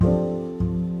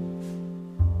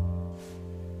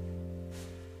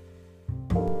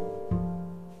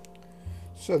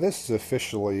So this is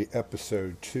officially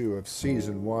episode 2 of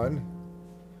season 1.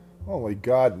 Only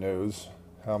God knows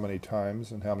how many times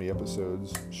and how many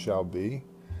episodes shall be.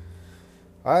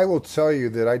 I will tell you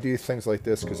that I do things like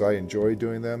this because I enjoy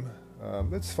doing them.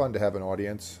 It's fun to have an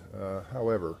audience.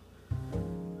 However,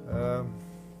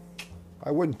 I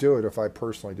wouldn't do it if I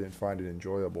personally didn't find it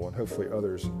enjoyable, and hopefully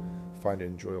others find it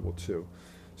enjoyable too.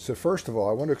 So first of all,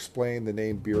 I want to explain the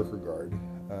name Bierkergaard.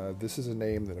 This is a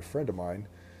name that a friend of mine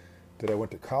that I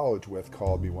went to college with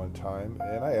called me one time,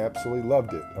 and I absolutely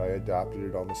loved it. I adopted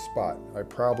it on the spot. I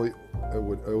probably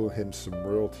would owe him some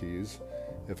royalties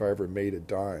if I ever made a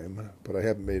dime, but I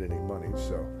haven't made any money,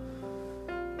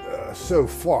 so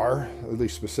far, at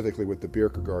least specifically with the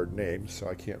Bierkergaard name, so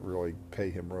I can't really pay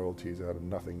him royalties out of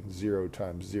nothing. 0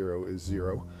 times 0 is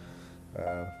 0.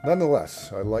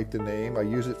 Nonetheless, I like the name. I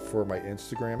use it for my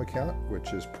Instagram account,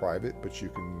 which is private, but you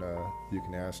can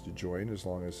ask to join as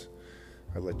long as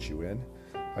I let you in.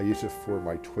 I use it for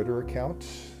my Twitter account.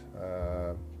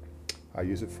 I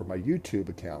use it for my YouTube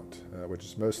account, which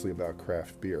is mostly about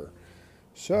craft beer.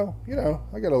 So,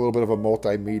 I got a little bit of a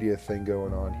multimedia thing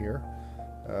going on here.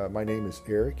 My name is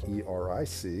Eric,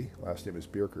 E-R-I-C. Last name is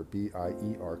Bierker,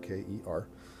 B-I-E-R-K-E-R.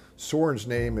 Soren's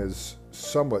name is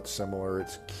somewhat similar.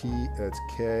 It's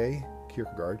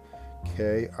Kierkegaard,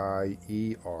 K-I-E-R-K-E,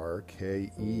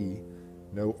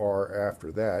 no R after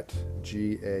that,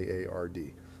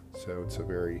 G-A-A-R-D. So it's a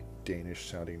very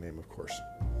Danish-sounding name, of course.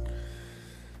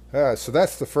 So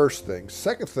that's the first thing.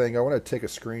 Second thing, I want to take a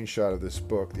screenshot of this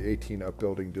book, The 18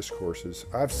 Upbuilding Discourses.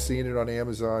 I've seen it on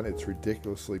Amazon. It's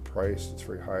ridiculously priced. It's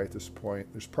very high at this point.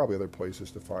 There's probably other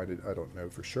places to find it. I don't know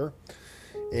for sure.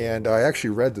 And I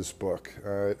actually read this book.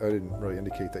 I didn't really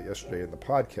indicate that yesterday in the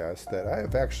podcast, that I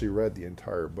have actually read the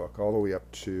entire book, all the way up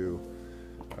to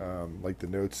like the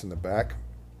notes in the back.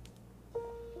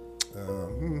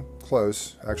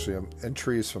 Close. Actually,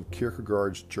 entries from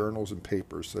Kierkegaard's journals and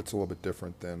papers. So that's a little bit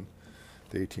different than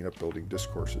the 18 Upbuilding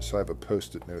Discourses. So I have a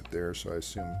post-it note there, so I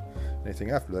assume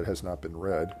anything after that has not been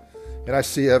read. And I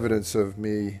see evidence of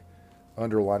me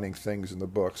underlining things in the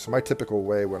book. So my typical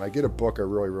way, when I get a book I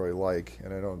really, really like,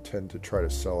 and I don't tend to try to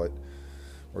sell it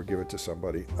or give it to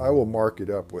somebody, I will mark it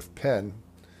up with pen,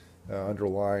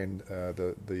 underline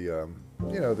the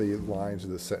lines of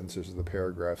the sentences of the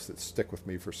paragraphs that stick with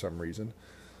me for some reason.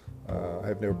 I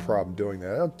have no problem doing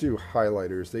that. I don't do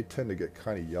highlighters. They tend to get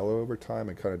kind of yellow over time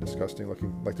and kind of disgusting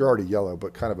looking. Like they're already yellow,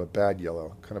 but kind of a bad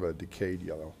yellow, kind of a decayed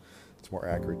yellow. It's more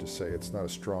accurate to say. It's not a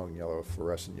strong yellow,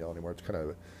 fluorescent yellow anymore. It's kind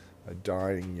of a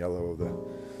dying yellow of the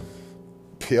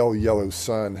pale yellow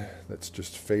sun that's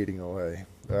just fading away.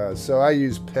 So I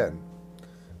use pen.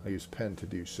 I use pen to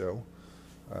do so.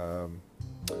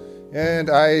 And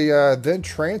I then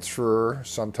transfer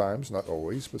sometimes, not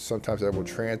always, but sometimes I will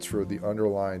transfer the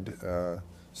underlined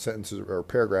sentences or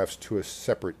paragraphs to a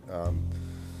separate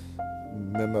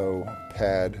memo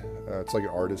pad. It's like an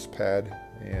artist pad.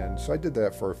 And so I did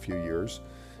that for a few years.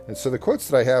 And so the quotes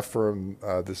that I have from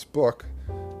this book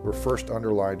were first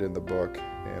underlined in the book,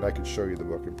 and I can show you the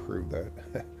book and prove that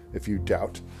if you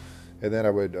doubt. And then I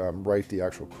would write the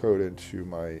actual quote into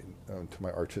my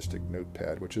artistic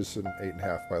notepad, which is an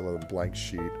 8.5 by 11 blank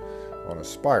sheet on a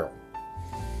spiral.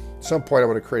 At some point, I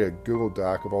want to create a Google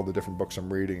Doc of all the different books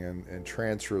I'm reading and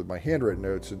transfer my handwritten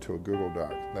notes into a Google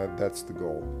Doc. That's the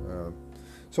goal.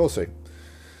 So we'll see.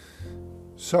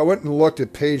 So I went and looked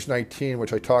at page 19,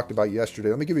 which I talked about yesterday.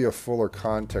 Let me give you a fuller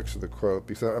context of the quote,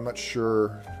 because I'm not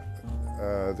sure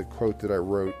the quote that I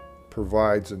wrote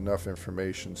provides enough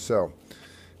information. So,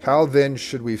 how then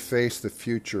should we face the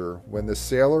future when the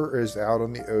sailor is out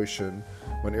on the ocean,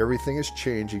 when everything is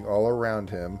changing all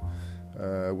around him,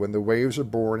 when the waves are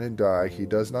born and die? He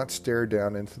does not stare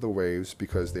down into the waves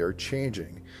because they are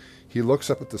changing. He looks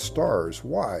up at the stars.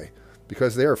 Why?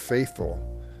 Because they are faithful.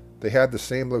 They have the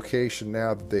same location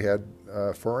now that they had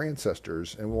for our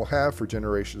ancestors and will have for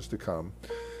generations to come.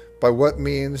 By what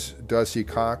means does he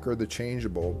conquer the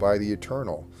changeable? By the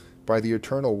eternal. By the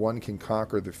eternal, one can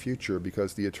conquer the future,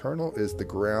 because the eternal is the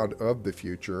ground of the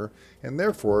future, and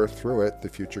therefore, through it, the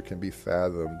future can be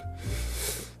fathomed.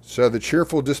 So the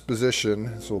cheerful disposition,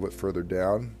 it's a little bit further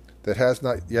down, that has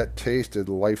not yet tasted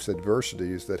life's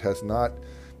adversities, that has not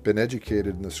been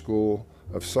educated in the school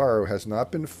of sorrow, has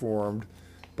not been formed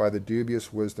by the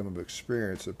dubious wisdom of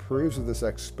experience, approves of this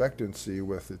expectancy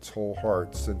with its whole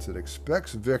heart, since it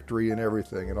expects victory in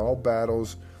everything, in all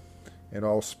battles, in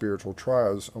all spiritual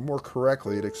trials, or more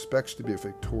correctly, it expects to be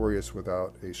victorious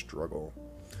without a struggle.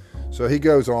 So he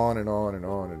goes on and on and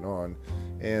on and on.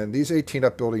 And these 18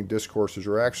 Upbuilding Discourses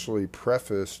are actually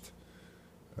prefaced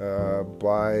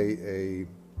by a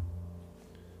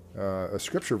a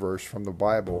scripture verse from the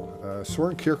Bible.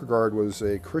 Soren Kierkegaard was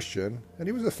a Christian, and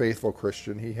he was a faithful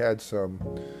Christian. He had some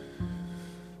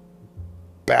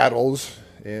battles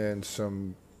and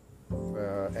some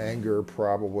anger,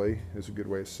 probably is a good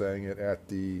way of saying it, at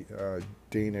the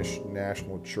Danish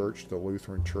National Church, the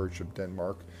Lutheran Church of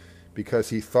Denmark, because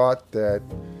he thought that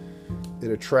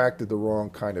it attracted the wrong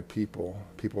kind of people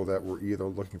that were either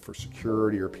looking for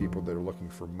security or people that are looking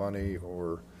for money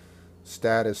or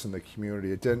status in the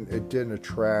community. It didn't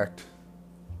attract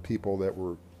people that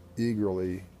were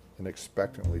eagerly and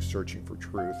expectantly searching for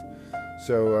truth.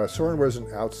 So Soren was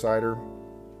an outsider.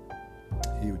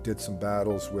 He did some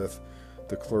battles with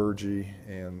the clergy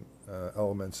and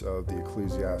elements of the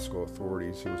ecclesiastical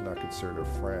authorities. He was not considered a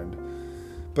friend.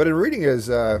 But in reading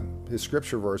his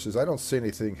scripture verses, I don't see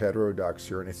anything heterodox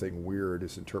here, anything weird.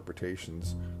 His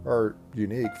interpretations are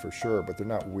unique for sure, but they're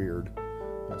not weird.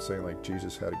 I'm not saying like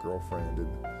Jesus had a girlfriend and,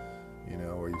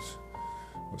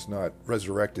 he was not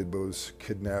resurrected but was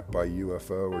kidnapped by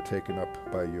UFO or taken up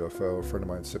by a UFO. A friend of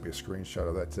mine sent me a screenshot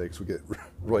of that today because we get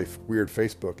really weird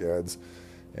Facebook ads.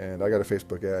 And I got a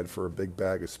Facebook ad for a big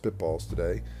bag of spitballs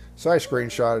today. So I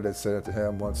screenshotted it and sent it to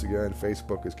him. Once again,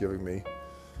 Facebook is giving me,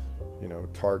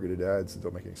 targeted ads that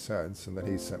don't make any sense. And then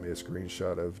he sent me a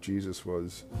screenshot of Jesus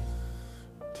was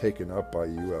taken up by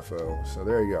UFO. So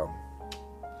there you go.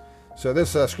 So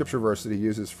this scripture verse that he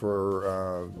uses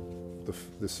for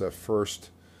this first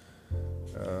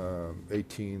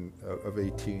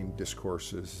 18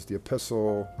 discourses is the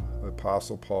epistle the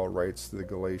Apostle Paul writes to the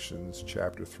Galatians,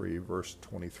 chapter 3, verse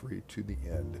 23 to the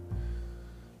end.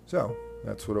 So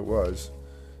that's what it was.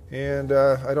 And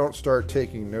I don't start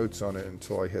taking notes on it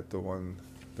until I hit the one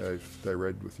that I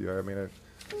read with you. I mean,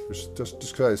 just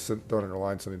because I don't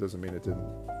underline something doesn't mean it didn't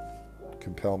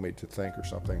compel me to think or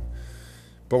something.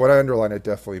 But when I underline it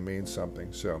definitely means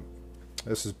something. So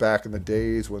this is back in the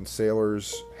days when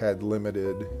sailors had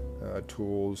limited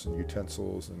tools and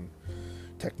utensils and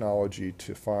technology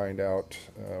to find out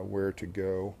where to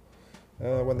go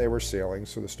when they were sailing.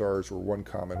 So the stars were one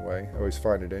common way. I always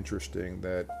find it interesting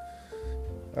that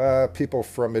people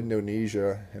from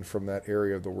Indonesia and from that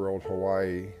area of the world,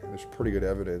 Hawaii, there's pretty good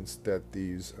evidence that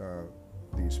these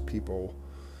people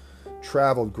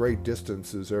traveled great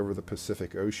distances over the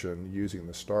Pacific Ocean using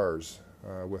the stars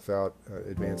without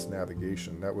advanced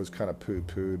navigation. That was kind of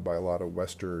poo-pooed by a lot of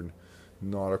Western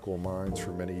nautical minds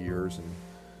for many years and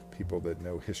people that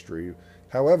know history.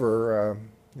 However,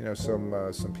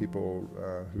 some people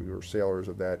who are sailors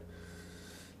of that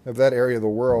area of the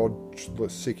world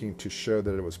was seeking to show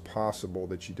that it was possible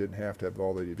that you didn't have to have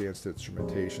all the advanced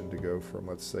instrumentation to go from,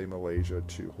 let's say, Malaysia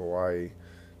to Hawaii.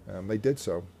 They did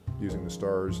so using the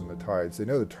stars and the tides. They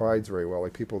know the tides very well,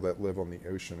 like people that live on the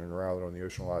ocean and are out on the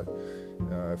ocean a lot.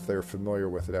 If they're familiar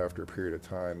with it after a period of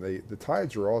time, the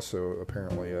tides are also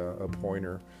apparently a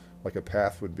pointer, like a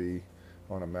path would be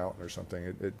on a mountain or something.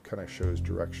 It kind of shows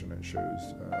direction and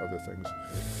shows other things.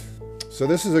 So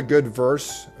this is a good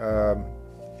verse.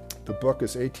 The book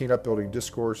is 18 Upbuilding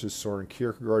Discourses, Soren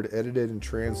Kierkegaard, edited and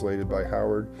translated by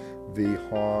Howard V.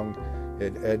 Hong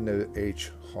and Edna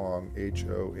H. Hong,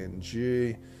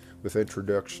 H-O-N-G, with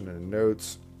introduction and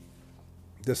notes.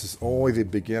 This is only the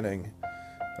beginning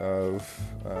of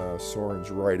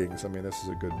Soren's writings. I mean, this is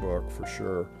a good book for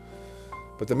sure.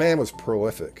 But the man was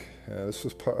prolific. This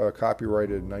was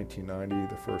copyrighted in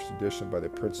 1990, the first edition by the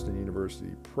Princeton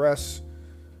University Press,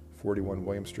 41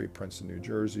 William Street, Princeton, New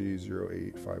Jersey,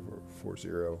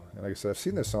 08540. And like I said, I've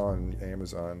seen this on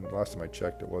Amazon. Last time I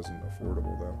checked, it wasn't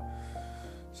affordable, though.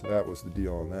 So that was the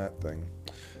deal on that thing.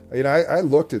 I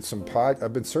looked at some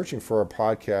I've been searching for a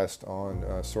podcast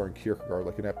on Soren Kierkegaard,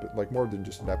 like more than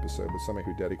just an episode, but somebody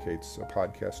who dedicates a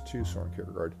podcast to Soren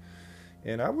Kierkegaard.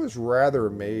 And I was rather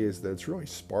amazed that it's really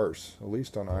sparse, at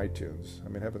least on iTunes. I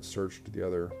mean, I haven't searched the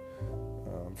other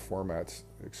formats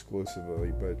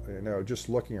exclusively, but just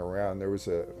looking around, there was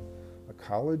a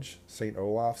college, St.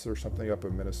 Olaf's or something up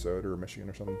in Minnesota or Michigan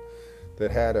or something, that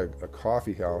had a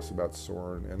coffee house about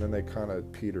Soren, and then they kind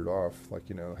of petered off, like,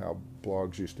 how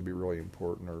blogs used to be really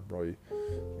important or really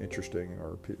interesting,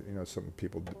 or, some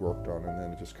people worked on, and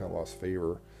then it just kind of lost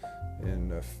favor in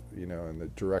the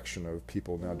direction of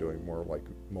people now doing more like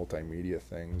multimedia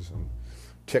things and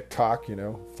TikTok,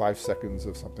 5 seconds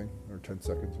of something or 10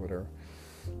 seconds, whatever,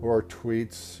 or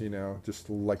tweets, just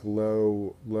like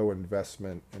low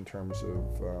investment in terms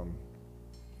of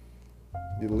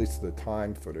at least the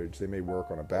time footage. They may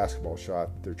work on a basketball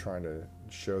shot that they're trying to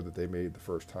show that they made the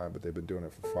first time, but they've been doing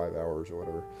it for 5 hours or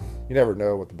whatever. You never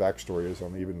know what the backstory is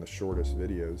on even the shortest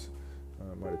videos.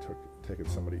 Might have taken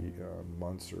somebody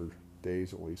months or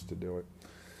days at least to do it.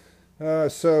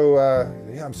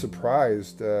 Yeah, I'm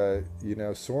surprised.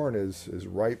 Soren is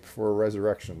ripe for a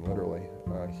resurrection, literally.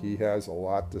 He has a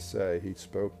lot to say. He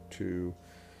spoke to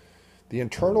the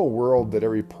internal world that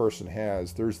every person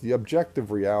has. There's the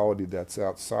objective reality that's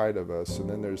outside of us, and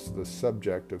then there's the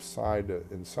subjective side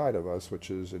inside of us,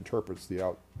 which interprets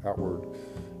the outward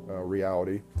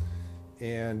reality.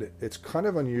 And it's kind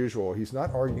of unusual. He's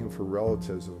not arguing for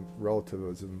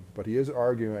relativism, but he is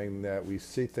arguing that we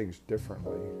see things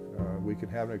differently. We can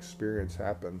have an experience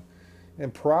happen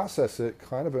and process it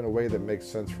kind of in a way that makes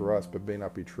sense for us, but may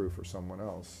not be true for someone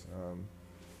else.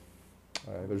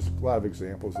 There's a lot of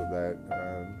examples of that,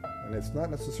 and it's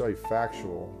not necessarily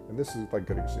factual. And this is like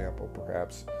a good example,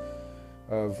 perhaps,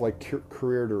 of like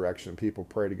career direction. People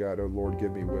pray to God, "Oh Lord,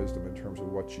 give me wisdom in terms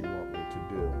of what you want me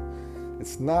to do."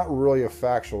 It's not really a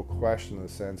factual question in the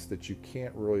sense that you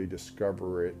can't really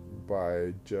discover it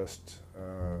by just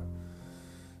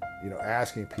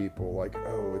asking people like,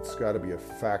 "Oh, it's got to be a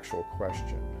factual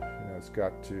question." It's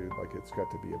got to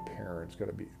be apparent. It's got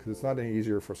to be, because it's not any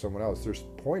easier for someone else. There's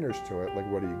pointers to it, like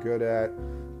what are you good at?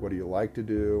 What do you like to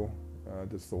do?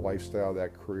 Does the lifestyle,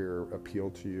 that career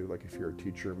appeal to you? Like if you're a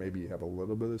teacher, maybe you have a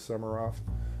little bit of summer off.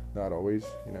 Not always.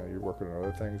 You're working on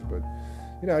other things, but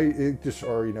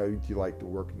do you like to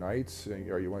work nights?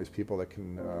 Are you one of these people that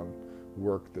can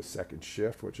work the second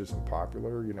shift, which isn't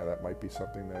popular? That might be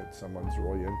something that someone's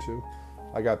really into.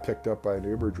 I got picked up by an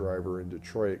Uber driver in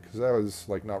Detroit because I was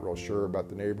like not real sure about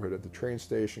the neighborhood at the train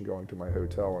station going to my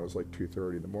hotel, and it was like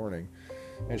 2:30 in the morning.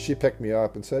 And she picked me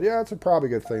up and said, "Yeah, it's a probably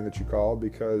good thing that you called,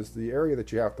 because the area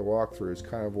that you have to walk through is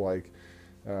kind of like,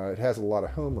 it has a lot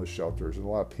of homeless shelters and a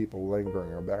lot of people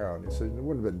lingering around." He said it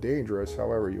wouldn't have been dangerous,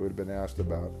 however, you would have been asked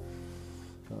about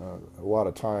a lot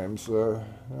of times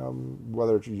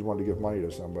whether you want to give money to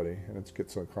somebody, and it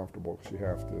gets uncomfortable because you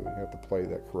have to play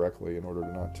that correctly in order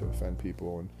not to offend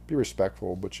people and be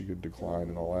respectful, but you could decline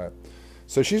and all that.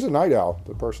 So she's a night owl.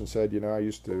 The person said, I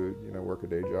used to work a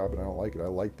day job and I don't like it. I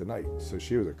like the night. So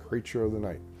she was a creature of the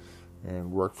night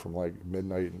and worked from like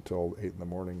midnight until 8 in the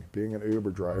morning, being an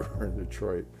Uber driver in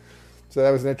Detroit. So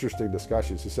that was an interesting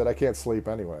discussion. She said, "I can't sleep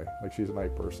anyway." Like she's a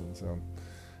night person, so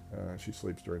she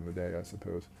sleeps during the day, I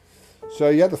suppose. So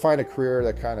you have to find a career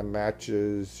that kind of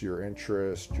matches your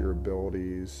interest, your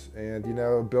abilities, and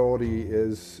ability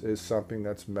is something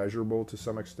that's measurable to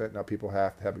some extent. Now people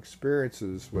have to have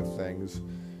experiences with things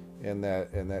in that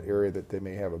area that they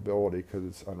may have ability, because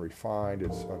it's unrefined,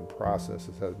 it's unprocessed,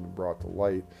 it hasn't been brought to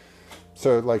light.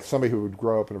 So like somebody who would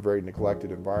grow up in a very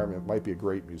neglected environment might be a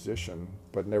great musician,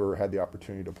 but never had the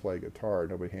opportunity to play guitar.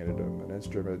 Nobody handed them an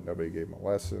instrument, nobody gave them a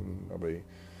lesson, nobody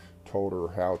told her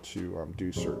how to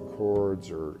do certain chords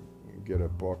or get a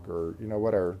book or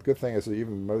whatever. The good thing is that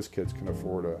even most kids can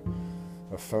afford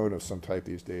a phone of some type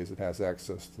these days that has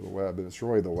access to the web, and it's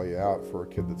really the way out for a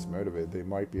kid that's motivated. They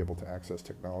might be able to access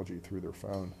technology through their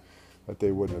phone that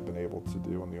they wouldn't have been able to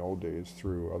do in the old days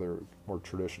through other more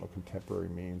traditional contemporary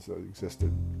means that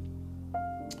existed.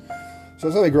 So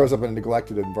if somebody grows up in a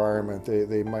neglected environment,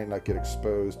 they might not get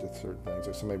exposed to certain things.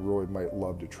 Or somebody really might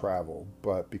love to travel,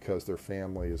 but because their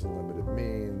family is limited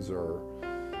means or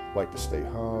like to stay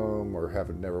home or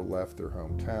haven't never left their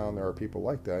hometown, there are people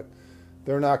like that,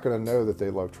 they're not going to know that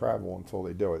they love travel until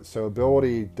they do it. So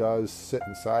ability does sit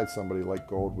inside somebody like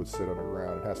gold would sit on the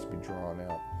ground. It has to be drawn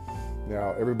out.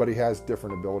 Now, everybody has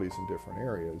different abilities in different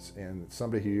areas, and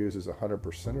somebody who uses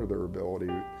 100% of their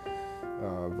ability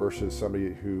versus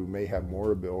somebody who may have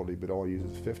more ability but only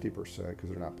uses 50% because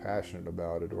they're not passionate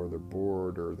about it, or they're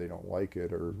bored, or they don't like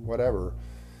it, or whatever,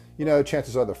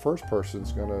 chances are the first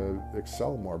person's going to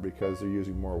excel more because they're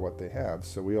using more of what they have.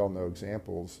 So we all know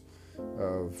examples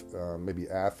of maybe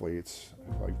athletes,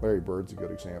 like Larry Bird's a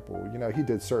good example. He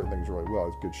did certain things really well.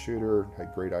 He's a good shooter,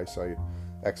 had great eyesight,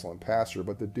 excellent passer,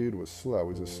 but the dude was slow.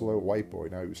 He was a slow white boy.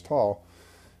 Now he was tall,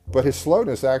 but his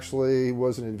slowness actually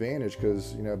was an advantage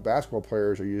because, basketball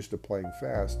players are used to playing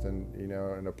fast, and,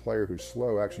 and a player who's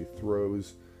slow actually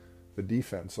throws the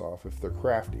defense off if they're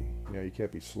crafty. You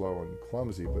can't be slow and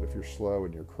clumsy, but if you're slow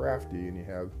and you're crafty and you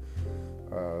have,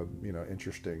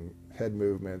 interesting head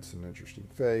movements and interesting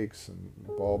fakes and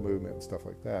ball movement and stuff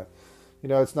like that,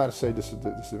 it's not to say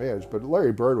disadvantage, but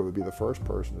Larry Bird would be the first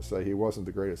person to say he wasn't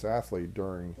the greatest athlete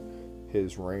during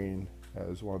his reign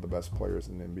as one of the best players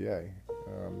in the NBA.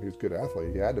 He was a good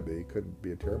athlete. He had to be. He couldn't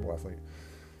be a terrible athlete.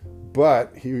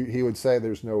 But he would say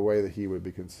there's no way that he would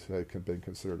be been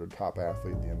considered a top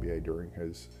athlete in the NBA during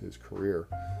his career.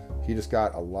 He just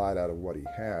got a lot out of what he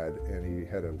had, and he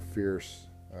had a fierce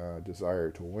desire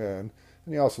to win.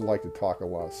 And he also liked to talk a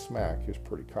lot of smack. He was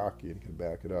pretty cocky and could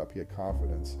back it up. He had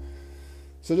confidence.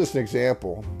 So just an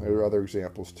example. There are other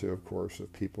examples too, of course,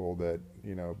 of people that,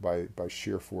 by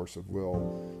sheer force of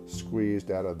will, squeezed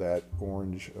out of that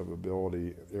orange of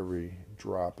ability every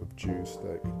drop of juice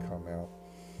that could come out.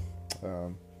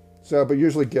 But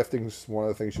usually gifting's one of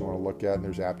the things you want to look at, and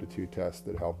there's aptitude tests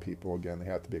that help people. Again, they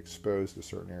have to be exposed to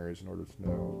certain areas in order to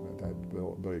know that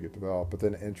ability to get developed. But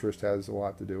then interest has a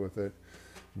lot to do with it.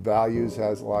 Values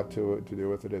has a lot to do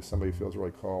with it. If somebody feels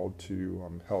really called to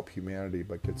help humanity,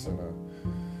 but gets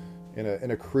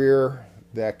in a career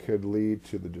that could lead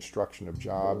to the destruction of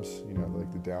jobs,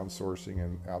 like the downsourcing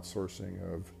and outsourcing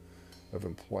of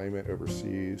employment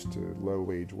overseas to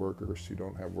low-wage workers who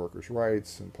don't have workers'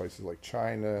 rights in places like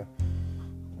China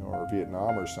or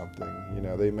Vietnam or something,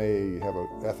 they may have an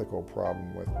ethical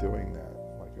problem with doing that.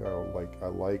 I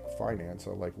like finance,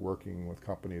 I like working with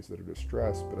companies that are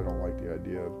distressed, but I don't like the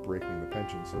idea of breaking the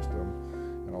pension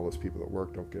system and all those people that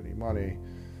work don't get any money,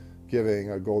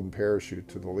 giving a golden parachute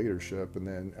to the leadership and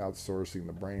then outsourcing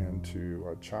the brand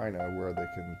to China where they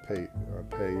can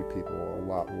pay people a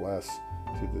lot less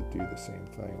to do the same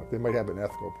thing. They might have an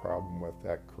ethical problem with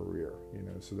that career,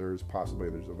 so there's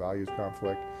a values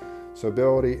conflict. So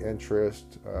ability,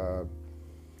 interest,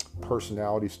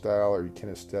 personality style. Are you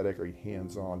kinesthetic? Are you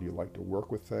hands-on? Do you like to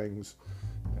work with things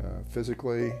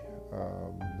physically?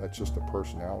 That's just a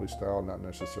personality style, not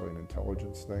necessarily an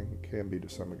intelligence thing. It can be to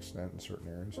some extent in certain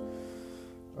areas.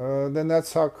 Then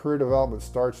that's how career development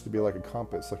starts to be like a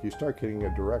compass. Like you start getting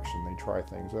a direction, they try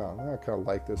things out. I kind of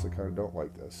like this, I kind of don't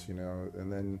like this,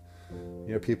 and then,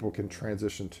 people can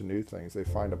transition to new things. They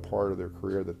find a part of their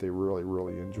career that they really,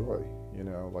 really enjoy,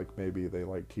 like maybe they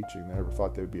like teaching. They never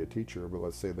thought they would be a teacher, but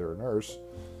let's say they're a nurse,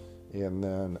 and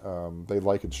then they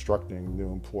like instructing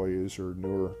new employees or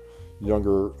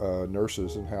younger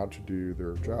nurses in how to do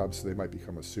their jobs. So they might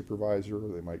become a supervisor, or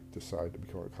they might decide to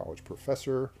become a college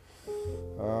professor.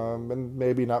 And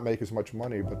maybe not make as much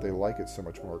money, but they like it so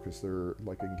much more because they're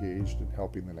engaged in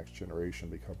helping the next generation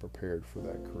become prepared for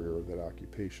that career or that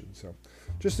occupation. So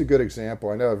just a good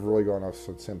example. I know I've really gone off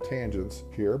some tangents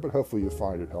here, but hopefully you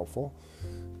find it helpful.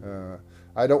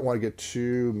 I don't want to get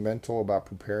too mental about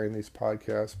preparing these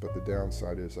podcasts, but the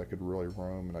downside is I could really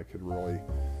roam and I could really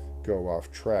go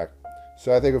off track.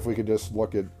 So I think if we could just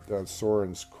look at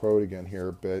Soren's quote again here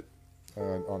a bit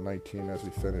on 19 as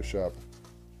we finish up.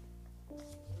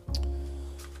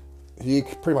 He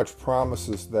pretty much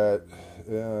promises that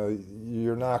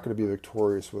you're not going to be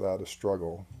victorious without a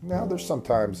struggle. Now, there's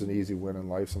sometimes an easy win in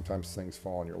life. Sometimes things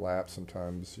fall in your lap.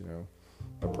 Sometimes,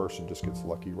 a person just gets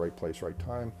lucky, right place, right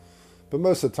time. But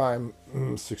most of the time,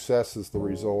 success is the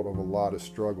result of a lot of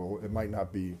struggle. It might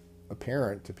not be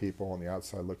apparent to people on the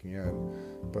outside looking in,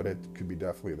 but it could be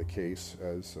definitely the case,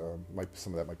 as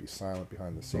some of that might be silent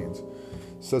behind the scenes.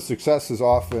 So success is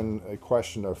often a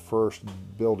question of first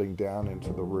building down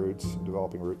into the roots,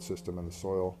 developing root system in the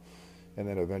soil, and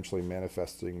then eventually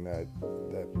manifesting that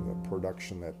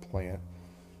production, that plant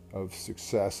of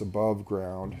success above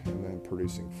ground, and then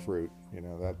producing fruit.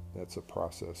 That's a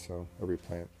process. So every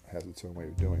plant has its own way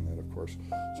of doing that, of course.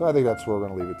 So I think that's where we're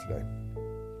going to leave it today.